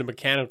turn this into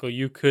mechanical,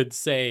 you could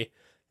say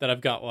that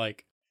I've got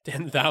like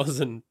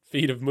 10,000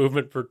 feet of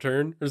movement per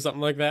turn or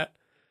something like that.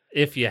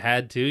 If you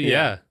had to,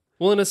 yeah.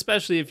 Well, and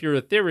especially if you're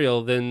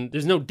ethereal, then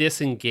there's no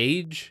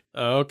disengage.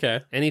 Oh,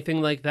 okay.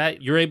 Anything like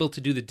that. You're able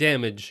to do the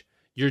damage.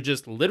 You're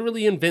just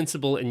literally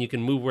invincible and you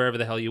can move wherever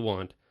the hell you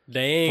want.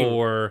 Dang.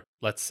 For,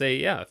 let's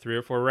say, 3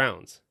 or 4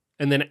 rounds.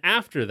 And then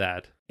after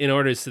that, in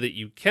order so that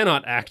you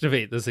cannot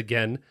activate this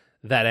again,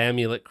 that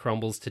amulet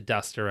crumbles to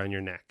dust around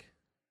your neck.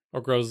 Or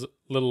grows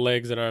little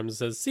legs and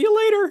arms and says, see you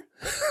later.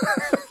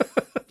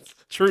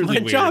 Truly My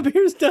weird. job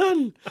here's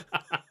done.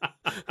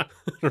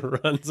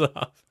 Runs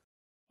off.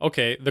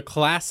 Okay, the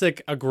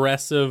classic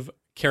aggressive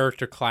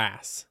character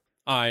class.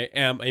 I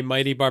am a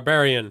mighty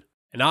barbarian,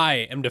 and I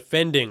am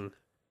defending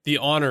the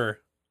honor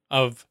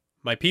of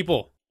my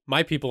people.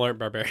 My people aren't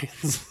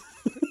barbarians.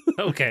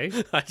 Okay.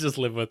 I just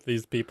live with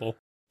these people.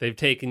 They've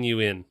taken you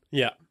in.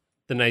 Yeah.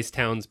 The nice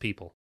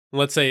townspeople.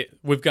 Let's say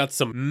we've got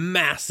some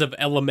massive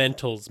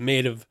elementals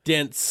made of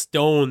dense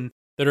stone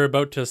that are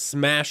about to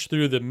smash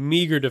through the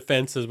meager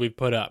defenses we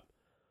put up.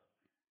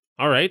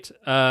 All right.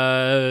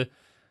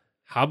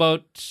 How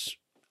about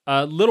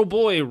a little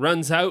boy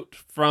runs out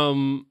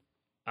from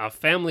a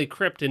family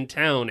crypt in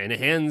town and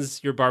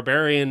hands your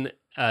barbarian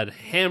a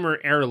hammer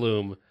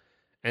heirloom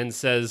and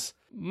says,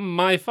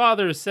 "My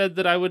father said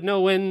that I would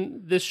know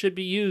when this should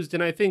be used,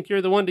 and I think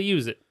you're the one to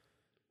use it."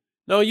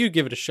 No, you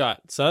give it a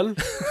shot, son.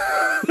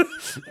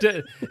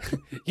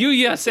 You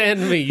yes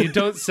and me. You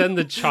don't send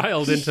the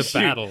child into Shoot.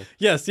 battle.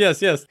 Yes.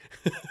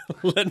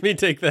 Let me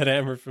take that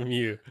hammer from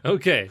you.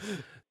 Okay.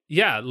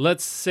 Yeah,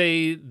 let's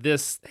say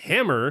this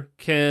hammer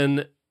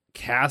can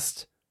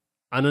cast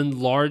an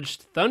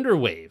enlarged thunder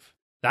wave.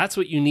 That's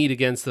what you need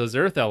against those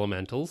earth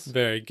elementals.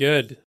 Very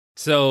good.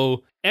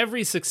 So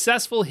every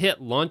successful hit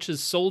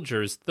launches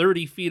soldiers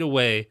 30 feet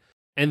away,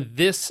 and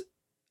this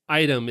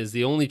item is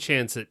the only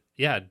chance at,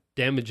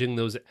 damaging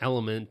those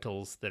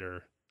elementals that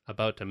are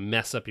about to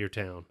mess up your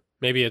town.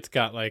 Maybe it's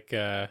got like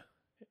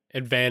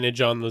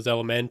advantage on those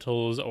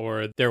elementals,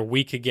 or they're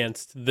weak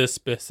against this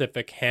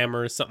specific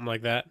hammer, something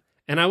like that.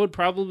 And I would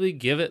probably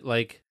give it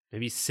like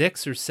maybe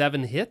 6 or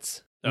 7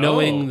 hits,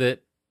 knowing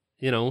that,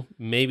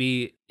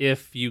 maybe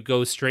if you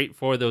go straight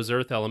for those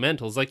earth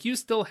elementals, like you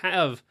still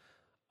have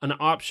an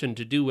option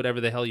to do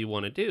whatever the hell you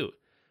want to do.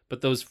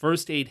 But those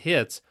first 8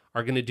 hits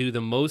are going to do the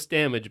most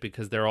damage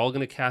because they're all going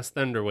to cast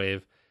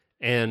Thunderwave.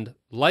 And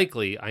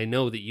likely, I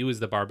know that you as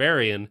the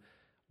barbarian,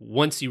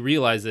 once you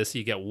realize this,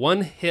 you get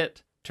 1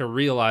 hit to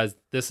realize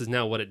this is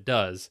now what it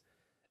does.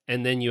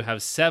 And then you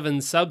have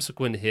 7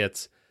 subsequent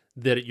hits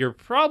that you're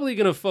probably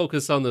going to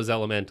focus on those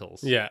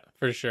elementals. Yeah,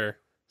 for sure.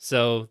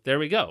 So there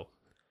we go.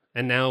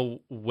 And now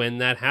when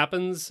that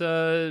happens,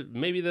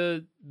 maybe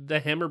the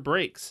hammer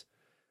breaks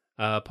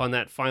upon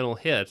that final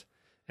hit.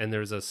 And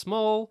there's a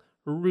small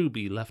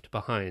ruby left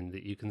behind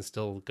that you can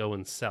still go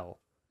and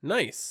sell.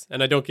 Nice.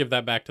 And I don't give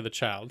that back to the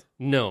child.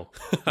 No.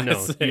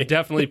 You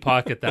definitely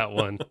pocket that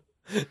one.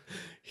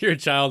 Here,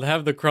 child,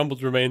 have the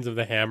crumbled remains of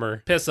the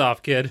hammer. Piss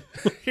off, kid.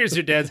 Here's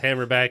your dad's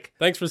hammer back.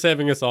 Thanks for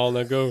saving us all.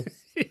 Now go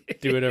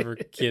do whatever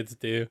kids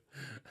do.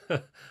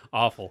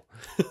 Awful.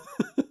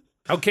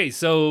 Okay,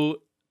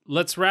 so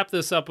let's wrap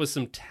this up with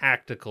some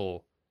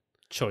tactical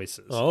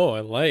choices. Oh, I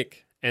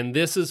like. And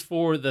this is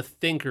for the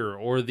thinker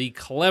or the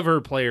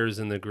clever players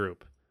in the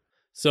group.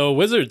 So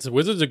wizards.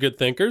 Wizards are good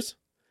thinkers.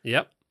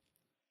 Yep.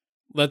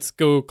 Let's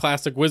go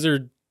classic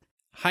wizard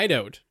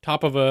hideout,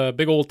 top of a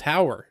big old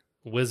tower.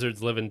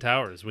 Wizards live in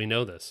towers. We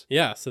know this.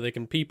 Yeah, so they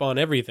can peep on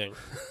everything.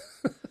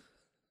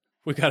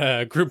 We got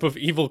a group of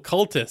evil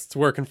cultists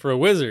working for a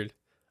wizard,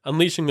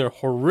 unleashing their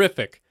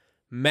horrific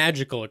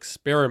magical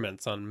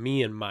experiments on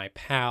me and my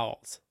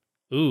pals.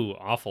 Ooh,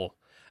 awful.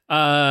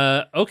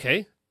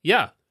 Okay.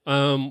 Yeah.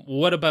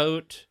 What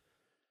about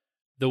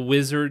the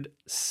wizard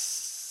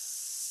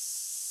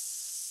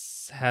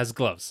has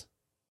gloves?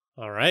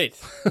 All right.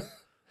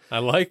 I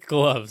like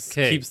gloves.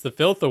 'Kay. Keeps the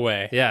filth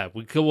away. Yeah,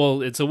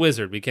 well, it's a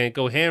wizard. We can't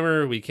go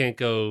hammer. We can't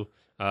go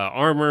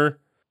armor.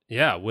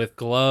 Yeah, with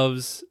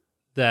gloves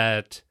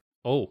that...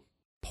 Oh,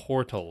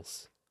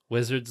 portals.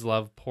 Wizards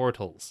love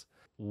portals.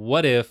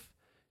 What if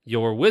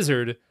your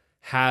wizard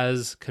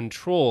has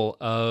control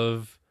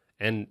of,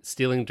 and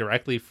stealing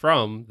directly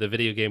from the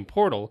video game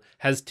Portal,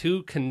 has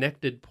 2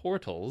 connected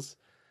portals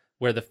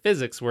where the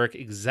physics work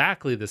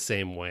exactly the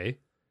same way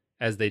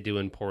as they do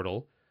in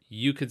Portal?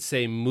 You could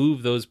say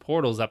move those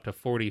portals up to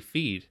 40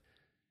 feet,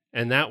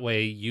 and that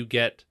way you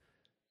get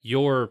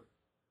your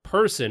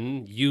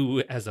person,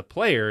 you as a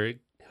player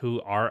who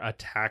are a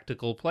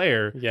tactical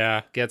player,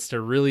 gets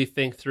to really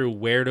think through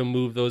where to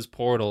move those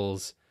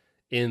portals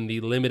in the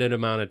limited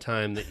amount of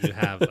time that you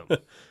have them.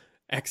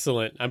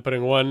 Excellent. I'm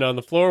putting 1 on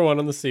the floor, 1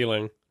 on the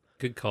ceiling.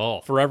 Good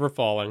call. Forever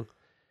falling.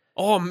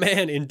 Oh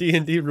man, in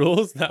D&D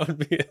rules, that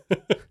would be a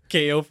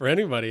KO for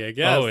anybody, I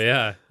guess. Oh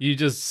yeah, you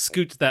just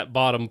scooch that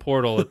bottom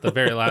portal at the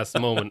very last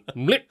moment.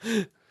 Blip.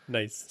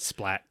 Nice.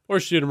 Splat. Or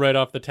shoot him right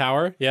off the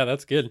tower. Yeah,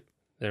 that's good.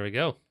 There we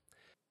go.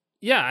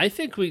 Yeah, I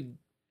think we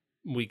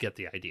get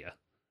the idea.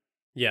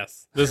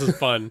 Yes, this is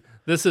fun.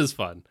 This is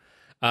fun.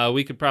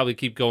 We could probably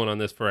keep going on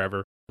this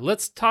forever.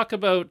 Let's talk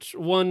about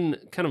one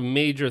kind of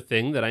major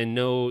thing that I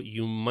know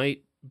you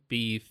might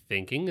be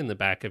thinking in the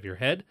back of your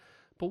head,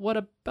 but what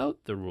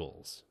about the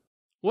rules?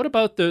 What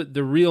about the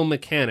real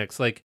mechanics?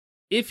 Like,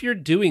 if you're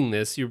doing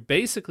this, you're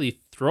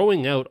basically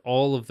throwing out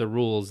all of the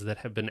rules that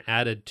have been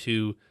added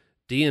to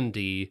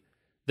D&D.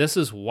 This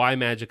is why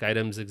magic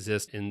items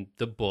exist in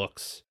the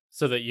books.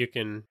 So that you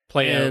can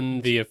play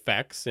out the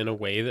effects in a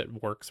way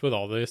that works with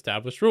all the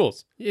established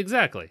rules.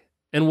 Exactly.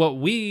 And what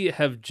we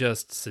have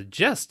just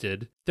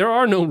suggested, there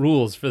are no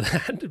rules for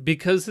that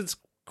because it's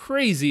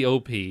crazy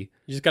OP. You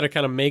just got to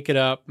kind of make it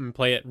up and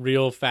play it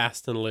real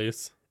fast and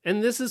loose.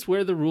 And this is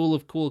where the rule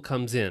of cool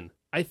comes in.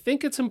 I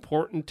think it's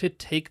important to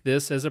take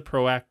this as a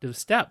proactive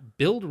step.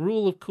 Build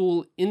rule of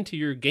cool into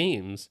your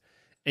games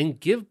and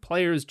give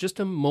players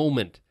just a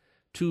moment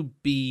to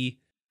be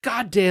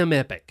goddamn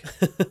epic.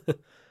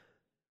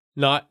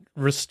 Not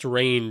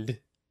restrained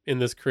in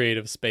this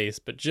creative space,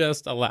 but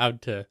just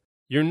allowed to.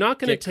 You're not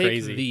going to take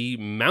crazy. the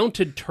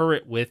mounted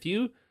turret with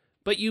you,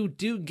 but you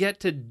do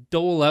get to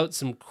dole out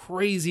some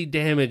crazy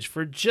damage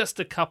for just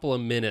a couple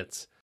of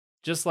minutes.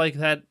 just like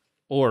that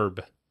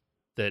orb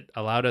that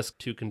allowed us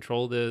to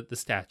control the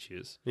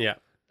statues. Yeah.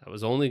 That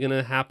was only going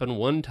to happen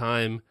one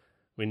time.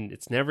 When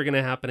it's never going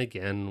to happen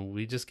again.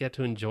 We just get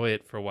to enjoy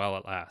it for a while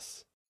it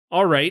lasts.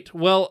 All right.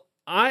 Well,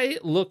 I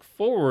look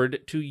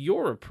forward to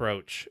your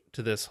approach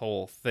to this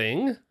whole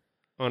thing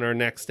on our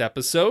next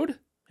episode.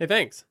 Hey,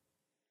 thanks.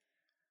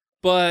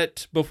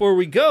 But before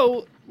we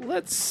go,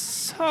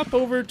 let's hop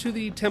over to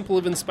the Temple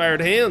of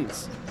Inspired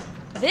Hands.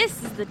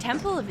 This is the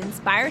Temple of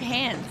Inspired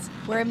Hands,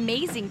 where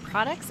amazing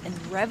products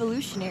and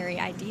revolutionary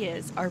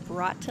ideas are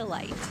brought to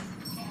light.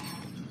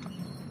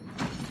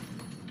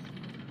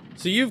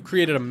 So you've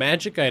created a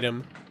magic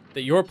item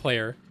that your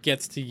player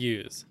gets to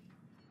use.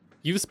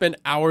 You've spent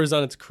hours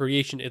on its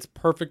creation. It's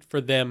perfect for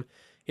them.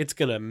 It's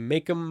going to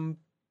make them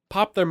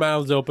pop their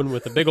mouths open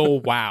with a big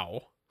old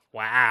wow.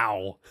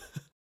 Wow.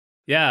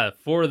 Yeah,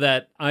 for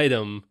that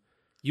item,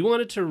 you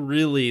want it to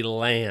really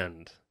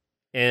land.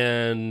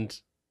 And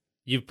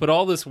you've put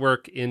all this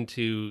work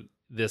into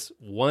this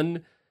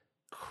one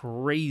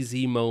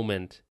crazy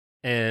moment.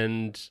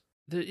 And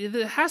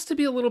there has to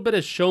be a little bit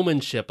of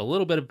showmanship, a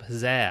little bit of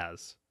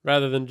pizzazz.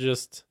 Rather than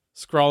just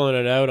scrawling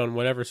it out on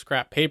whatever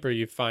scrap paper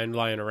you find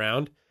lying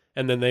around.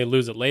 And then they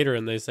lose it later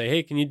and they say,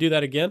 hey, can you do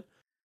that again?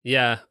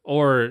 Yeah,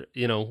 or,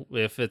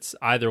 if it's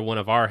either one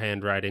of our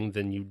handwriting,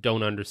 then you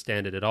don't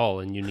understand it at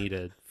all and you need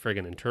a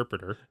friggin'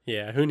 interpreter.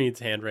 Yeah, who needs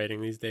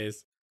handwriting these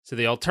days? So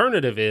the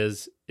alternative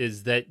is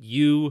that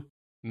you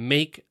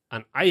make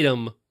an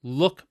item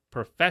look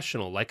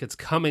professional, like it's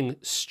coming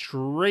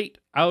straight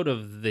out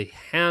of the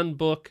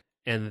handbook,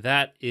 and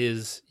that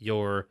is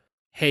your,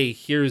 hey,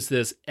 here's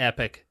this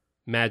epic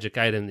magic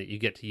item that you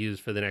get to use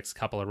for the next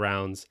couple of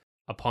rounds.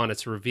 Upon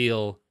its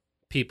reveal,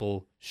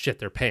 people shit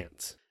their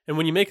pants. And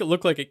when you make it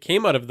look like it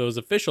came out of those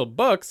official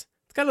books,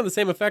 it's kind of the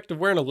same effect of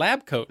wearing a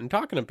lab coat and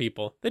talking to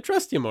people. They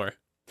trust you more.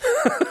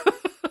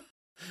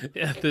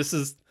 Yeah, this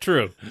is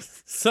true.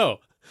 So,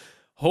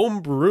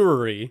 home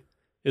brewery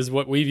is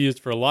what we've used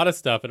for a lot of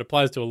stuff. It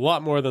applies to a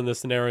lot more than the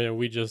scenario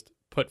we just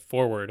put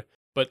forward.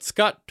 But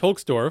Scott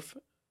Tolksdorf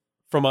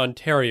from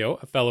Ontario,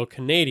 a fellow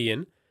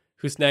Canadian,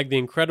 who snagged the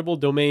incredible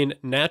domain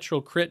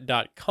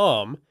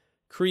naturalcrit.com,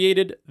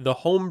 created the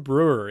home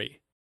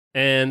brewery.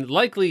 And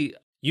likely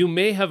you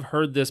may have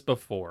heard this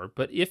before,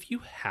 but if you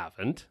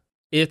haven't,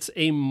 it's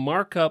a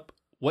markup,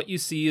 what you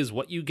see is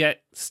what you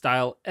get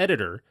style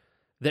editor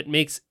that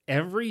makes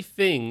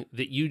everything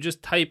that you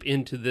just type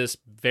into this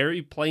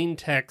very plain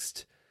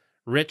text,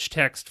 rich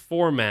text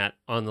format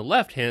on the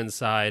left-hand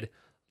side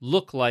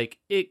look like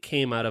it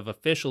came out of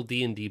official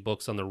D&D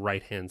books on the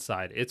right-hand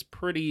side. It's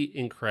pretty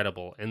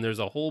incredible, and there's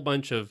a whole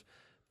bunch of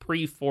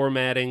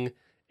pre-formatting,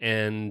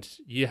 and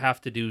you have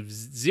to do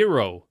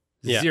zero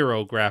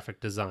graphic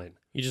design.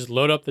 You just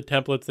load up the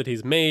templates that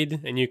he's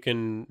made, and you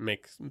can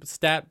make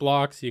stat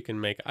blocks, you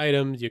can make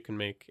items, you can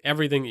make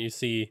everything that you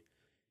see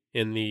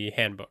in the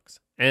handbooks.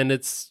 And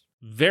it's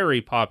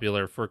very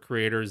popular for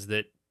creators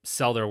that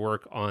sell their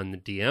work on the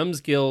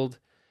DM's Guild.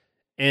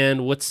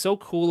 And what's so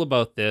cool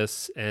about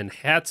this, and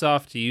hats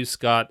off to you,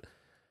 Scott,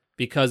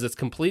 because it's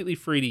completely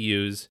free to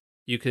use.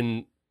 You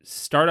can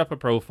start up a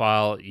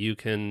profile, you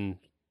can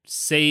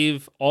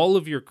save all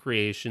of your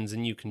creations,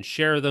 and you can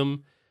share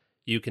them.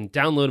 You can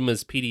download them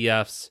as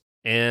PDFs,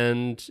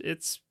 and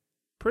it's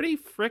pretty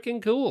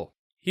freaking cool.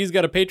 He's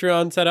got a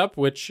Patreon set up,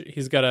 which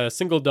he's got a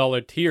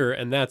 $1 tier,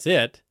 and that's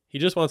it. He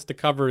just wants to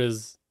cover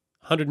his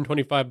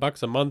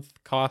 $125 a month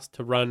cost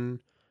to run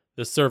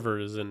the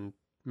servers and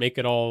make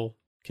it all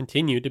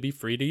continue to be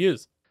free to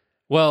use.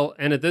 Well,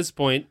 and at this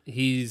point,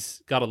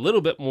 he's got a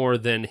little bit more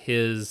than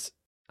his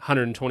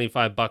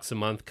 $125 a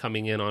month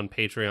coming in on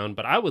Patreon,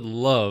 but I would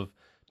love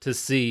to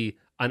see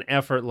an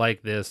effort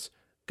like this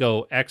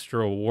go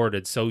extra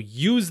awarded. So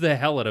use the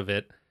hell out of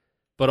it,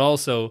 but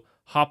also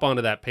hop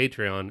onto that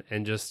Patreon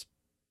and just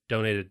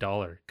donate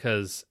 $1,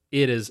 because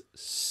it is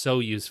so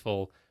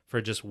useful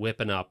for just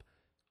whipping up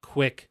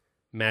quick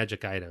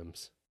magic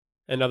items.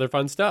 And other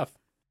fun stuff.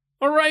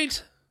 All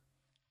right.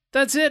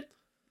 That's it.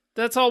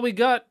 That's all we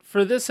got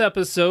for this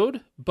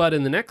episode. But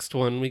in the next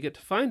one, we get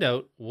to find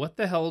out what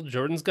the hell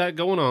Jordan's got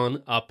going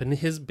on up in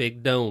his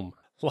big dome.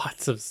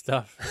 Lots of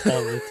stuff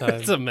all the time.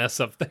 It's a mess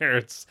up there.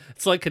 It's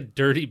like a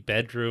dirty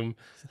bedroom.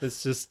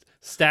 It's just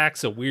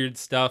stacks of weird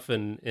stuff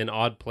in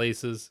odd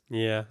places.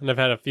 Yeah, and I've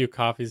had a few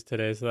coffees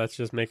today, so that's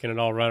just making it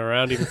all run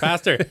around even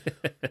faster.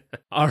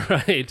 All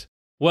right.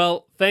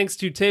 Well, thanks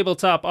to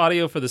Tabletop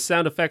Audio for the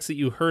sound effects that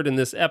you heard in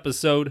this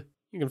episode.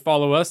 You can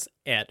follow us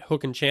at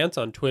Hook and Chance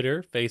on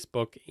Twitter,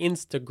 Facebook,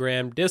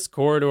 Instagram,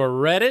 Discord, or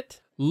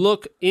Reddit.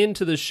 Look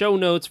into the show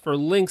notes for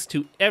links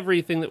to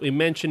everything that we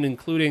mentioned,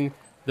 including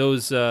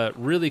those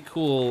really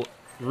cool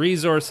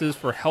resources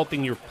for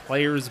helping your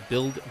players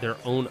build their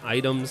own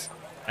items,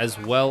 as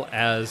well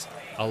as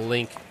a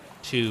link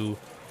to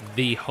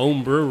the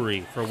home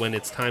brewery for when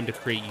it's time to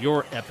create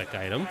your epic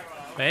item.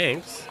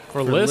 Thanks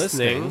for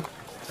listening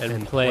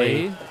and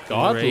play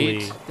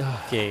godly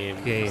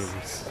great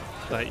games.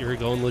 Thought you were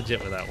going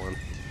legit with that one.